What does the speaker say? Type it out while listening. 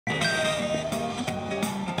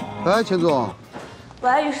喂，钱总。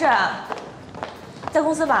喂，于是，在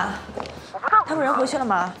公司吧？我不在。他们人回去了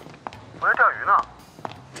吗？我在钓鱼呢。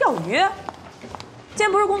钓鱼？今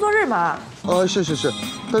天不是工作日吗？是，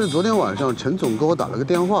但是昨天晚上陈总给我打了个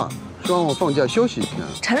电话，说让我放假休息一天。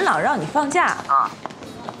陈朗让你放假啊？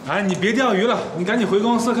哎，你别钓鱼了，你赶紧回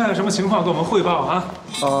公司看看什么情况，给我们汇报啊。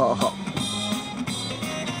好。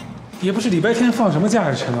也不是礼拜天放什么假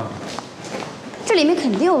呀，陈朗。这里面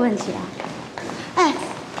肯定有问题啊！哎，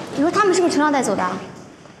你说他们是不是陈朗带走的？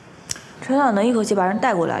陈朗能一口气把人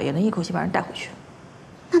带过来，也能一口气把人带回去。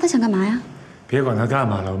那他想干嘛呀？别管他干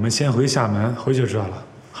嘛了，我们先回厦门，回去就知道了。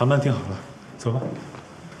航班订好了，走吧。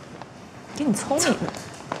给你聪明的。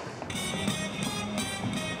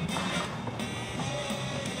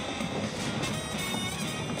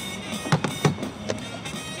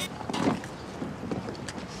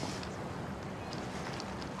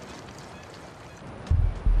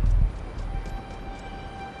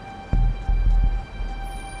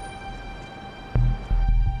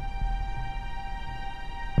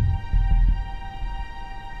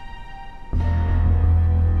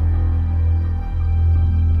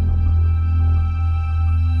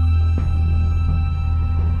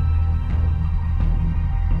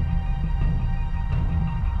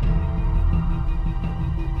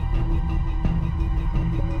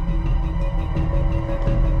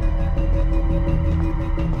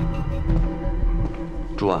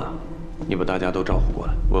朱安，你把大家都招呼过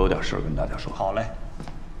来，我有点事儿跟大家说。好嘞，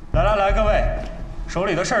来，各位，手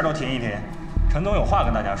里的事儿都停一停，陈总有话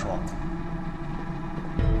跟大家说。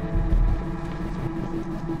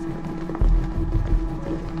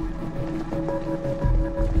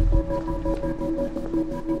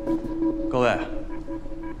各位，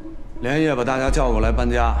连夜把大家叫过来搬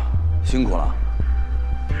家，辛苦了。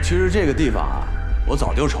其实这个地方啊，我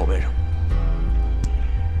早就筹备上。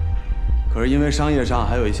可是因为商业上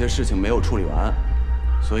还有一些事情没有处理完，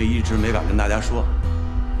所以一直没敢跟大家说。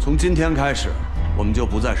从今天开始，我们就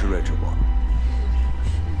不再是瑞直播了。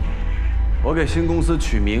我给新公司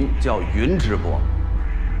取名叫云直播，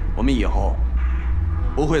我们以后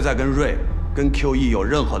不会再跟瑞、跟 QE 有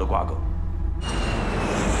任何的瓜葛。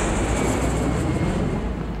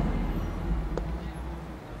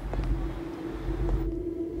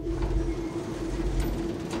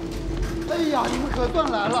哎呀，你们可算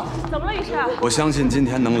来了！怎么了，于是？我相信今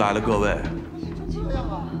天能来的各位，这样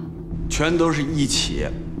啊，全都是一起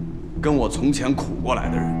跟我从前苦过来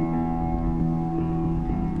的人。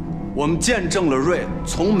我们见证了瑞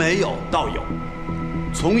从没有到有，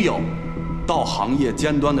从有到行业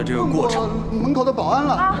尖端的这个过程。门口的保安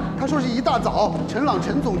了，他说是一大早陈朗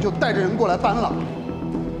陈总就带着人过来搬了，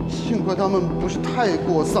幸亏他们不是太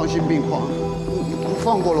过丧心病狂，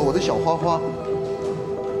放过了我的小花花。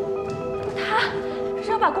他是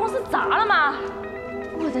要把公司砸了吗？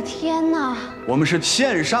我的天哪！我们是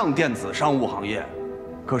线上电子商务行业，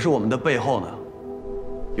可是我们的背后呢，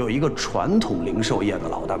有一个传统零售业的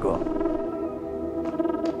老大哥。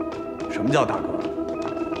什么叫大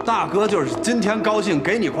哥？大哥就是今天高兴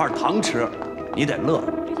给你块糖吃，你得乐，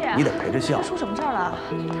你得陪着笑。出什么事儿了？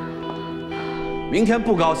明天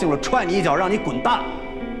不高兴了，踹你一脚，让你滚蛋，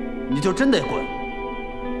你就真得滚。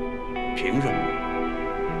凭什么？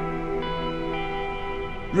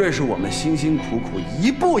瑞是我们辛辛苦苦一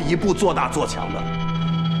步一步做大做强的，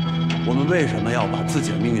我们为什么要把自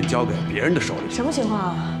己的命运交给别人的手里？什么情况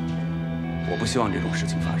啊？我不希望这种事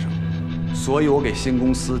情发生，所以我给新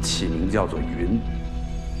公司起名叫做“云”，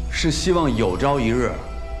是希望有朝一日，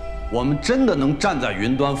我们真的能站在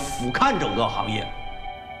云端俯瞰整个行业。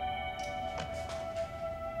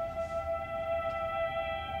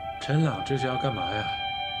陈朗这是要干嘛呀？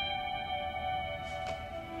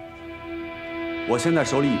我现在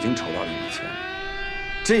手里已经筹到了一笔钱，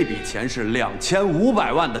这笔钱是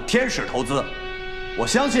2500万的天使投资。我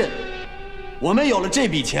相信，我们有了这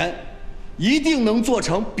笔钱，一定能做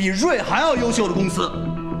成比瑞还要优秀的公司。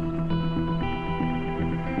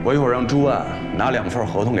我一会儿让朱安拿2份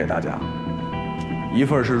合同给大家，一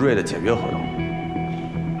份是瑞的解约合同，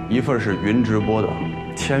一份是云直播的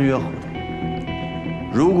签约合同。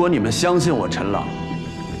如果你们相信我陈朗，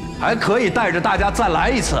还可以带着大家再来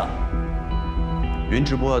一次。云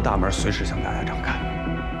直播的大门随时向大家敞开。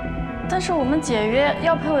但是我们解约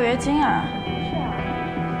要赔违约金啊！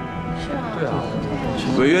是啊。对啊。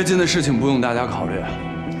违约金的事情不用大家考虑，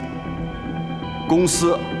公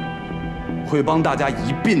司会帮大家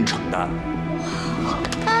一并承担。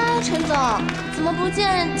哎，陈总，怎么不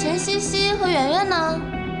见钱西西和圆圆呢？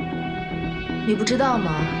你不知道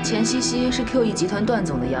吗？钱西西是 QE 集团段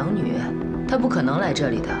总的养女，她不可能来这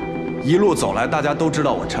里的。一路走来，大家都知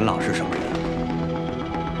道我陈朗是什么人。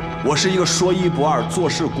我是一个说一不二、做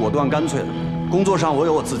事果断干脆的人。工作上我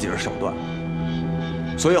有我自己的手段，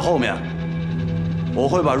所以后面我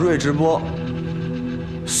会把瑞直播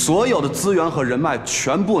所有的资源和人脉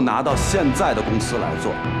全部拿到现在的公司来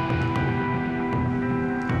做。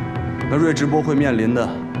那瑞直播会面临的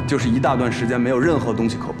就是一大段时间没有任何东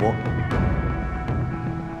西可播。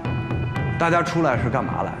大家出来是干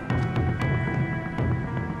嘛来？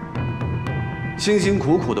辛辛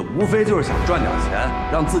苦苦的，无非就是想赚点钱，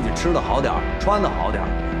让自己吃得好点，穿得好点，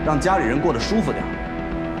让家里人过得舒服点。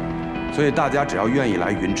所以大家只要愿意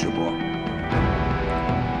来云直播，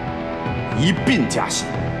一并加薪。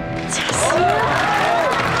加薪。